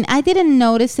sheen. I didn't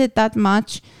notice it that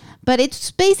much, but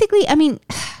it's basically, I mean,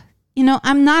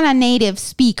 I'm not a native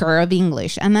speaker of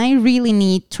English, and I really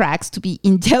need tracks to be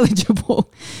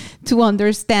intelligible to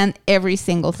understand every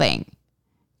single thing.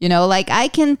 Like I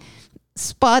can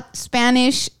spot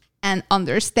Spanish and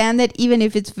understand it, even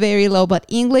if it's very low, but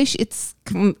English, it's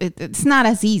not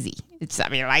as easy.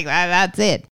 That's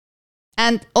it.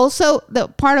 And also, the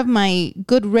part of my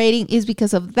good rating is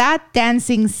because of that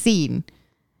dancing scene.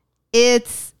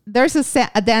 There's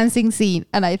a dancing scene,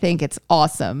 and I think it's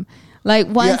awesome. Like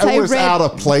once it was out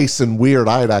of place and weird.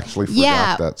 I had actually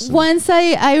forgot that scene. Once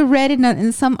I read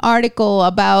in some article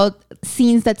about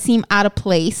scenes that seem out of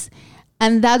place,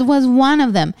 and that was one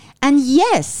of them. And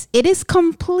yes, it is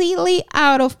completely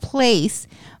out of place,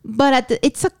 but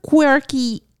it's a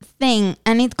quirky thing,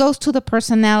 and it goes to the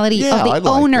personality of the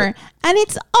owner, and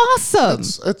it's awesome.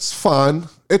 It's fun.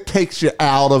 It takes you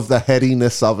out of the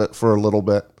headiness of it for a little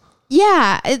bit.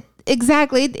 Yeah,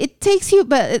 exactly. It takes you,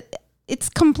 but it's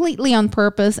completely on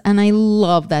purpose, and I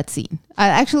love that scene.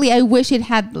 I wish it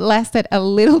had lasted a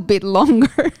little bit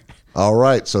longer. All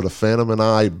right, so the Phantom and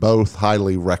I both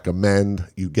highly recommend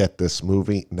you get this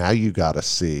movie. Now you got to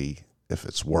see if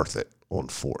it's worth it on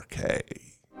 4K.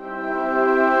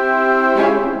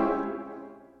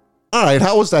 All right,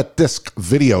 how was that disc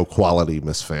video quality,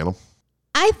 Miss Phantom?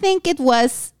 I think it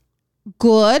was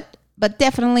good, but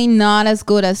definitely not as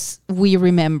good as we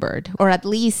remembered, or at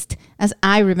least as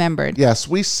I remembered. Yes,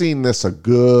 we seen this a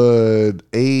good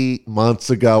 8 months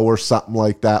ago or something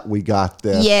like that. We got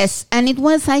this. Yes, and it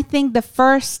was, I think, the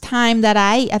first time that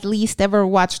I at least ever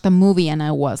watched a movie, and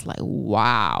I was like,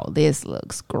 wow, this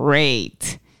looks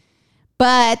great.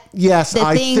 But yes,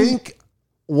 I think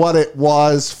what it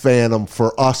was, Phantom,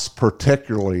 for us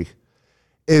particularly,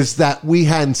 is that we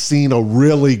hadn't seen a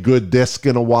really good disc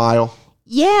in a while.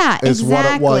 Yeah, Is what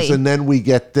it was. And then we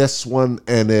get this one,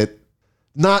 and it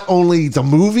not only the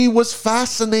movie was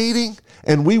fascinating,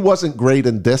 and we wasn't great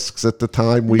in discs at the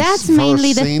time. That's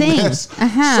mainly the thing.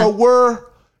 So we're,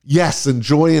 yes,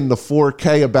 enjoying the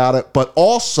 4K about it, but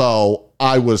also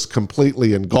I was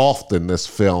completely engulfed in this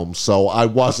film. So I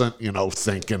wasn't,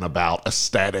 thinking about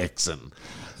aesthetics and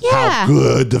how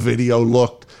good the video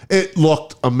looked. It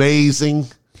looked amazing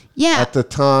at the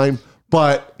time.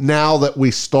 But now that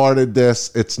we started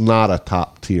this, it's not a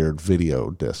top-tiered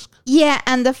video disc. Yeah,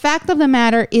 and the fact of the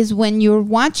matter is when you're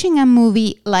watching a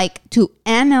movie, like to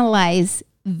analyze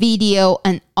video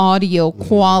and audio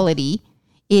quality,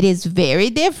 it is very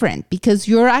different because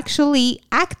you're actually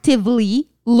actively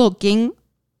looking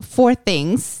for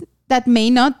things that may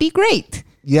not be great.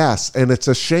 Yes, and it's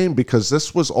a shame because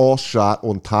this was all shot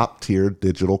on top-tier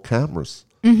digital cameras.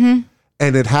 Mm-hmm.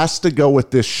 And it has to go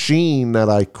with this sheen that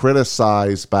I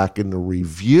criticized back in the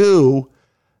review.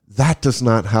 That does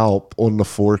not help on the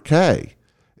 4K.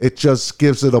 It just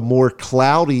gives it a more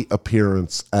cloudy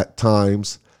appearance at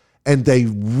times. And they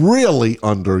really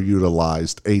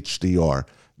underutilized HDR.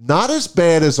 Not as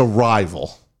bad as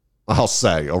Arrival, I'll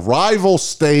say. Arrival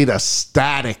stayed a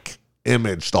static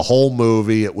image the whole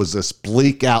movie. It was this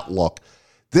bleak outlook.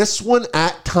 This one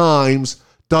at times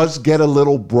does get a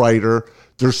little brighter.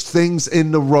 There's things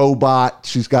in the robot.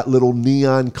 She's got little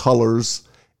neon colors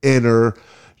in her.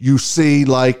 You see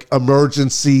like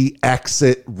emergency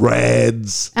exit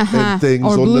reds and things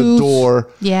or on blues. The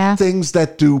door. Yeah. Things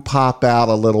that do pop out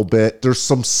a little bit. There's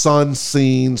some sun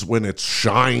scenes when it's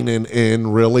shining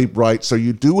in really bright. So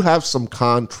you do have some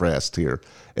contrast here.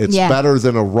 It's better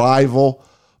than Arrival,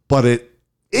 but it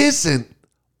isn't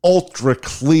ultra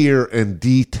clear and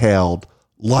detailed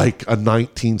like a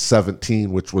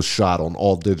 1917, which was shot on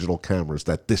all digital cameras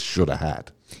that this should have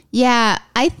had. Yeah,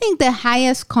 I think the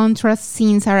highest contrast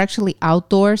scenes are actually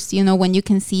outdoors, when you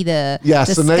can see the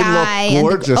Yes, the and sky they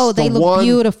look gorgeous. They look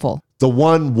beautiful. The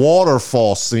one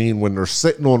waterfall scene when they're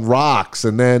sitting on rocks,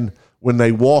 and then when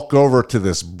they walk over to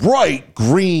this bright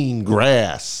green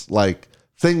grass, like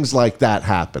things like that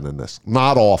happen in this.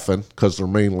 Not often, because they're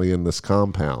mainly in this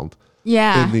compound.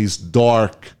 Yeah. In these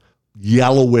dark,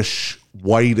 yellowish,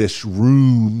 whitish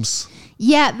rooms.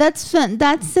 Yeah, that's fun.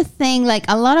 That's the thing. Like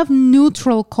a lot of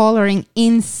neutral coloring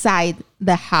inside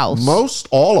the house. Most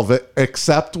all of it,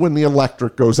 except when the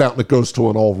electric goes out and it goes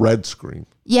to an all red screen.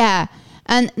 Yeah,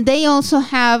 and they also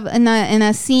have in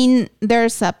a scene.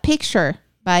 There's a picture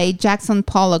by Jackson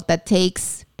Pollock that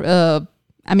takes.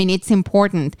 It's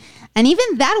important, and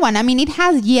even that one. it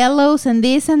has yellows and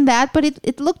this and that, but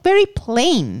it looked very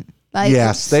plain.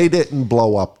 Yes, they didn't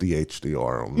blow up the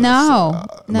HDR on this. No.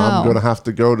 I'm going to have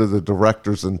to go to the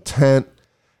director's intent.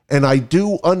 And I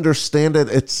do understand it.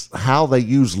 It's how they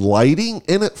use lighting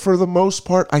in it for the most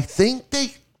part. I think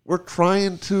they were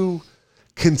trying to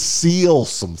conceal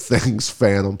some things,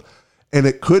 Phantom. And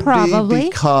it could be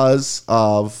because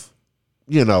of,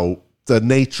 the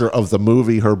nature of the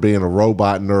movie, her being a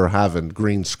robot and her having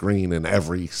green screen in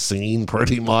every scene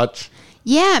pretty much.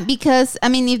 Yeah, because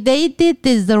if they did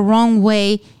this the wrong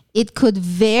way, it could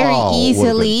very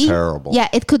easily. Terrible. Yeah,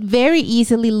 it could very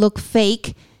easily look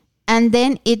fake, and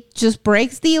then it just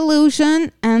breaks the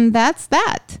illusion, and that's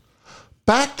that.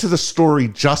 Back to the story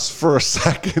just for a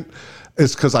second,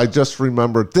 is because I just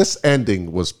remembered this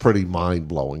ending was pretty mind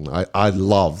blowing. I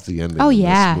love the ending of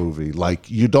this movie. Like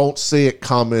you don't see it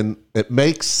coming. It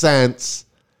makes sense,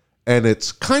 and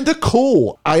it's kind of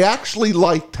cool. I actually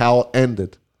liked how it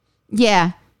ended.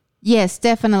 Yeah. Yes,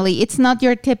 definitely. It's not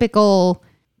your typical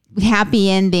happy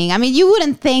ending. You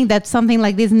wouldn't think that something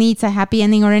like this needs a happy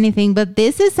ending or anything, but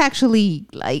this is actually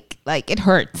like it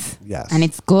hurts. Yes. And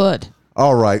it's good.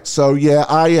 All right. So, yeah,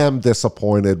 I am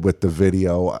disappointed with the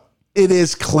video. It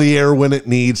is clear when it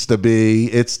needs to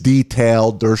be. It's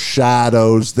detailed. There's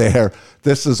shadows there.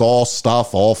 This is all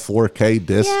stuff all 4K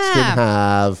discs can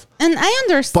have. And I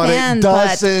understand,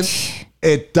 but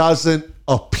it doesn't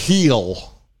appeal.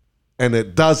 And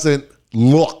it doesn't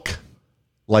look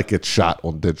like it's shot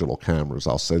on digital cameras.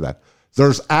 I'll say that.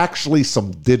 There's actually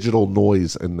some digital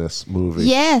noise in this movie.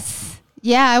 Yes.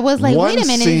 Yeah, I was like, wait a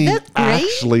minute, is that great?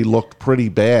 Actually looked pretty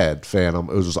bad, Phantom.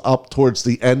 It was up towards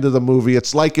the end of the movie.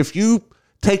 It's like if you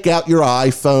take out your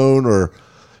iPhone or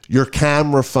your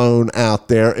camera phone out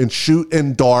there and shoot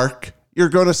in dark, you're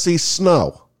going to see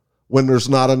snow when there's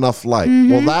not enough light.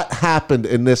 Mm-hmm. Well, that happened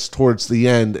in this towards the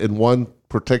end in one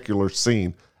particular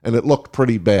scene. And it looked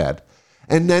pretty bad.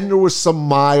 And then there was some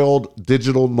mild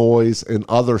digital noise in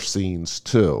other scenes,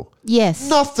 too. Yes.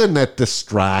 Nothing that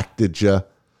distracted you.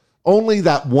 only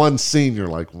that one scene you're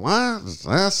like, what is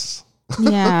this?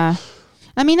 Yeah.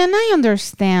 I mean, and I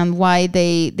understand why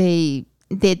they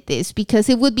did this, because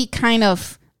it would be kind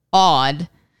of odd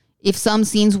if some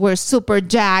scenes were super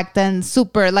jacked and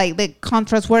super like the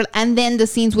contrast were, and then the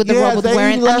scenes with the robot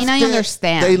wearing. I mean, I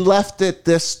understand. They left it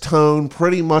this tone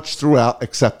pretty much throughout,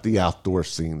 except the outdoor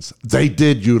scenes. They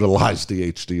did utilize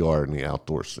the HDR in the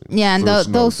outdoor scenes. Yeah, and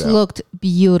those looked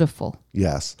beautiful.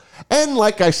 Yes. And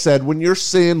like I said, when you're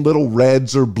seeing little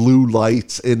reds or blue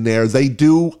lights in there, they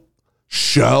do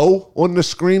show on the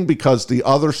screen because the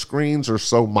other screens are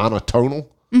so monotonal,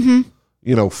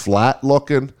 flat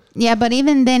looking. Yeah, but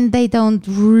even then, they don't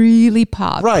really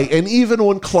pop. Right, and even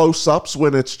on close-ups,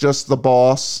 when it's just the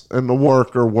boss and the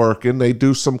worker working, they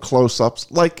do some close-ups.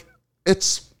 Like,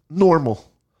 it's normal.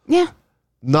 Yeah.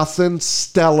 Nothing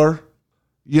stellar.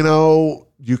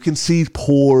 You can see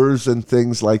pores and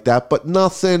things like that, but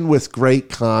nothing with great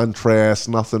contrast,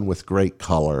 nothing with great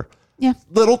color. Yeah.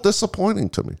 Little disappointing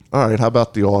to me. All right, how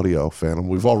about the audio, Phantom?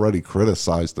 We've already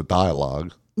criticized the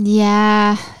dialogue.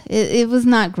 Yeah, it was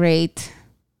not great.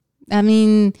 I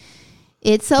mean,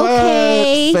 it's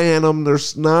okay. But Phantom,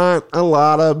 there's not a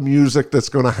lot of music that's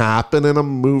going to happen in a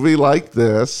movie like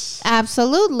this.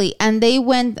 Absolutely. And they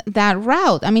went that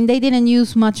route. I mean, they didn't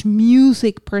use much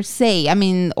music per se. I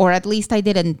mean, or at least I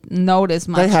didn't notice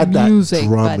much music. They had that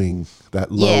drumming, that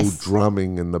low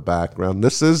drumming in the background.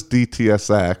 This is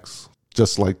DTSX,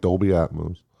 just like Dolby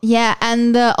Atmos. Yeah,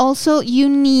 and also you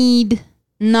need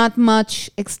not much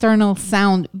external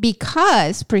sound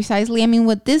because precisely, I mean,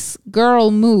 when this girl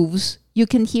moves, you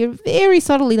can hear very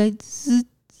subtly like zzz,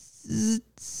 zzz,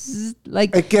 zzz,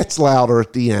 like it gets louder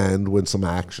at the end when some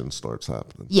action starts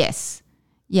happening. Yes.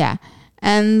 Yeah.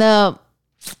 And it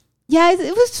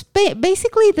was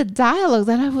basically the dialogue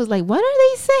that I was like, what are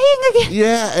they saying again?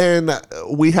 Yeah, and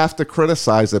we have to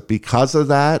criticize it because of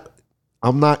that.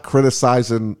 I'm not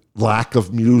criticizing lack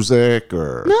of music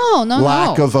or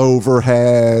lack of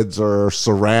overheads or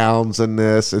surrounds in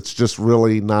this. It's just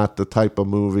really not the type of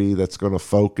movie that's going to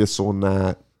focus on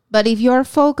that. But if you're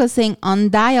focusing on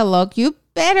dialogue, you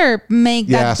better make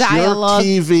that dialogue.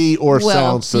 Your TV or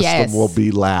sound system will be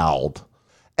loud.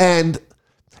 And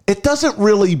it doesn't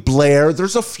really blare.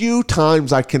 There's a few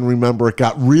times I can remember it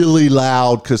got really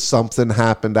loud because something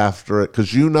happened after it.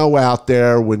 Because out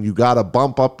there when you got to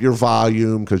bump up your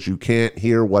volume because you can't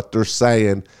hear what they're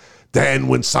saying, then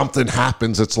when something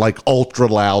happens, it's like ultra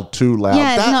loud, too loud.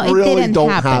 Yeah, that really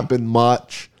don't happen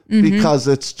much because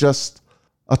it's just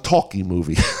a talkie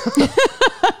movie.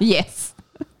 Yes.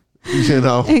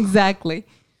 Exactly.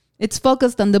 It's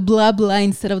focused on the blah blah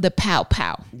instead of the pow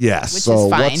pow. Yes. So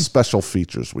what special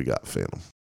features we got, Phantom?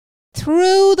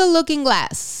 Through the looking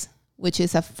glass, which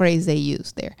is a phrase they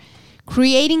use there.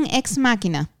 Creating Ex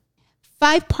Machina.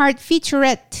 5-part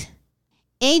featurette.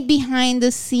 8 behind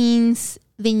the scenes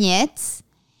vignettes.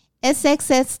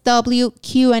 SXSW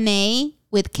Q&A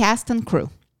with cast and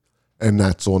crew. And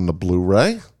that's on the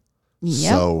Blu-ray.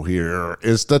 Yep. So here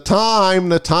is the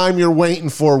time you're waiting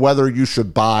for, whether you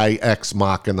should buy Ex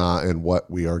Machina and what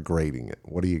we are grading it.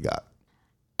 What do you got?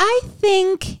 I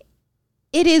think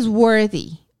it is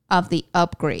worthy of the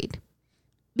upgrade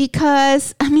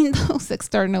because, I mean, those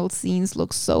external scenes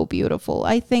look so beautiful.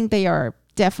 I think they are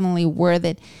definitely worth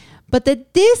it. But the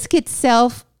disc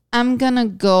itself, I'm going to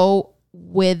go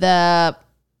with a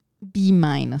B-.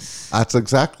 That's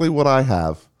exactly what I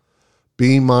have.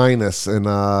 B-. And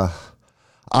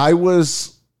I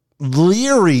was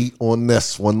leery on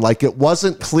this one. Like, it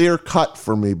wasn't clear cut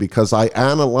for me because I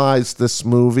analyzed this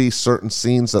movie, certain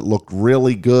scenes that looked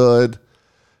really good.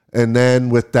 And then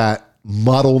with that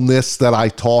muddleness that I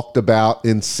talked about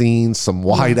in scenes, some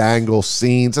wide angle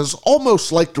scenes, it's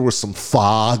almost like there was some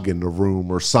fog in the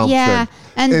room or something. Yeah,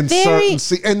 and and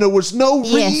there was no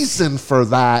reason for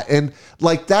that. And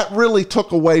like, that really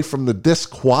took away from the disc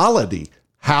quality,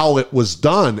 how it was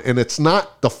done. And it's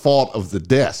not the fault of the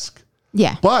disc.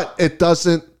 Yeah. But it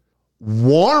doesn't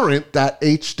warrant that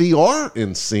HDR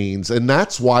in scenes. And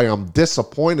that's why I'm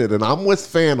disappointed. And I'm with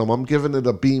Phantom. I'm giving it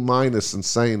a B- and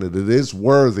saying that it is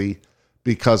worthy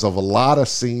because of a lot of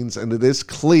scenes and it is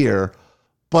clear.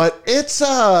 But it's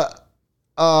a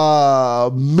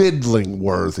middling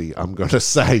worthy, I'm going to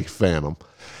say, Phantom.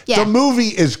 Yeah. The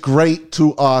movie is great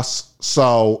to us,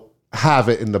 so have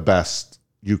it in the best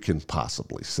you can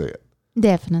possibly see it.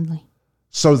 Definitely.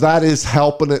 So that is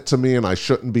helping it to me, and I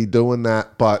shouldn't be doing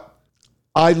that. But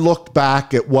I looked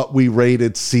back at what we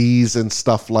rated C's and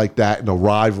stuff like that, and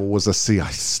Arrival was a C.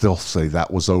 I still say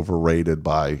that was overrated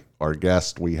by our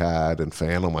guest we had, and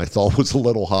Phantom I thought was a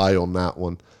little high on that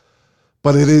one.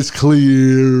 But it is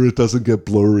clear. It doesn't get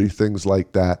blurry, things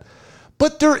like that.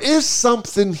 But there is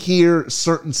something here,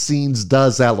 certain scenes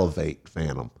does elevate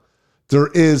Phantom. There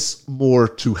is more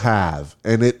to have,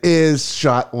 and it is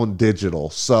shot on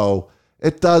digital. So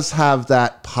it does have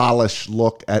that polished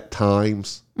look at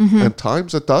times, and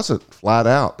times it doesn't, flat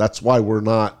out. That's why we're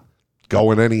not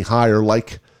going any higher.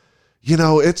 Like, you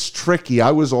know, it's tricky. I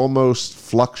was almost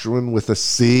fluctuating with a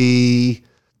C.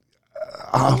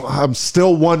 I'm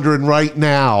still wondering right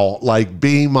now, like,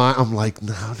 I'm like,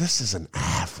 no, this is an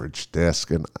average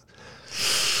disc. And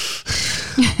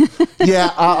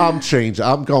yeah, I'm changing.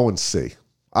 I'm going C.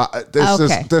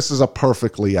 This is a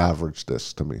perfectly average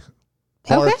disc to me.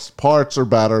 Parts are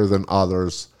better than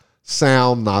others.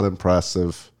 Sound, not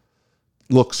impressive.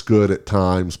 Looks good at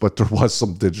times, but there was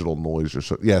some digital noise.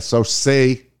 So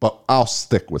C, but I'll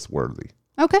stick with worthy.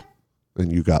 Okay.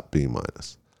 And you got B-.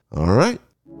 All right.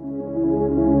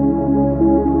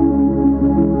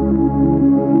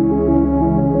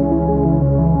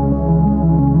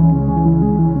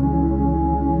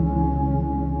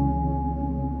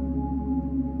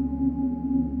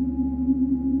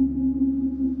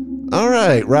 All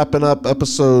right, wrapping up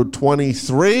episode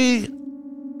 23.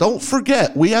 Don't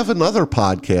forget, we have another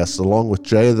podcast along with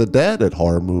Jay of the Dead at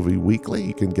Horror Movie Weekly.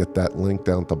 You can get that link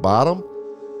down at the bottom.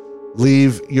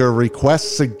 Leave your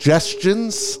request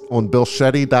suggestions on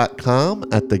BillShetty.com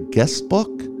at the guest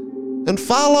book. And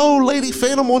follow Lady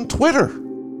Phantom on Twitter.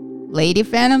 Lady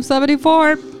Phantom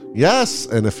 74. Yes,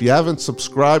 and if you haven't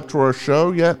subscribed to our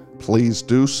show yet, please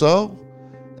do so.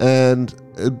 And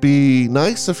it'd be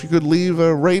nice if you could leave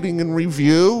a rating and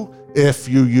review if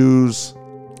you use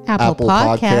Apple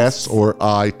Podcasts or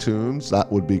iTunes.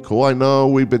 That would be cool. I know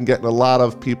we've been getting a lot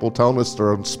of people telling us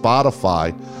they're on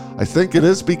Spotify. I think it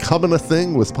is becoming a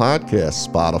thing with podcasts,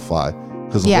 Spotify,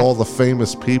 because of all the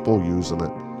famous people using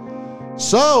it.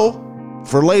 So,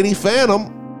 for Lady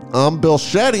Phantom, I'm Bill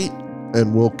Shetty,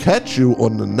 and we'll catch you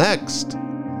on the next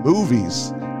Movies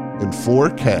in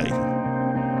 4K.